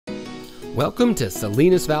Welcome to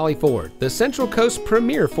Salinas Valley Ford, the Central Coast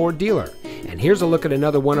premier Ford dealer. And here's a look at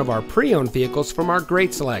another one of our pre-owned vehicles from our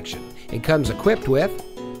great selection. It comes equipped with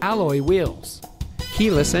alloy wheels,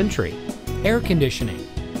 keyless entry, air conditioning,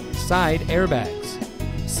 side airbags,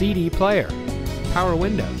 CD player, power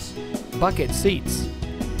windows, bucket seats,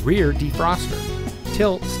 rear defroster,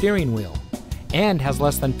 tilt steering wheel, and has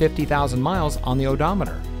less than 50,000 miles on the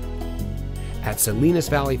odometer. At Salinas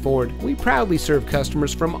Valley Ford, we proudly serve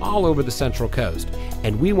customers from all over the Central Coast,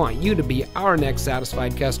 and we want you to be our next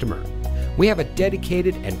satisfied customer. We have a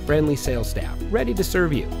dedicated and friendly sales staff ready to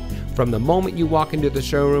serve you. From the moment you walk into the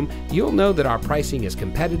showroom, you'll know that our pricing is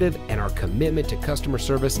competitive and our commitment to customer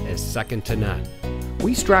service is second to none.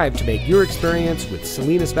 We strive to make your experience with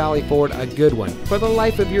Salinas Valley Ford a good one for the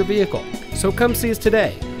life of your vehicle. So come see us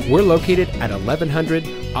today. We're located at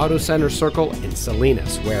 1100 Auto Center Circle in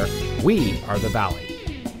Salinas, where we are the Valley.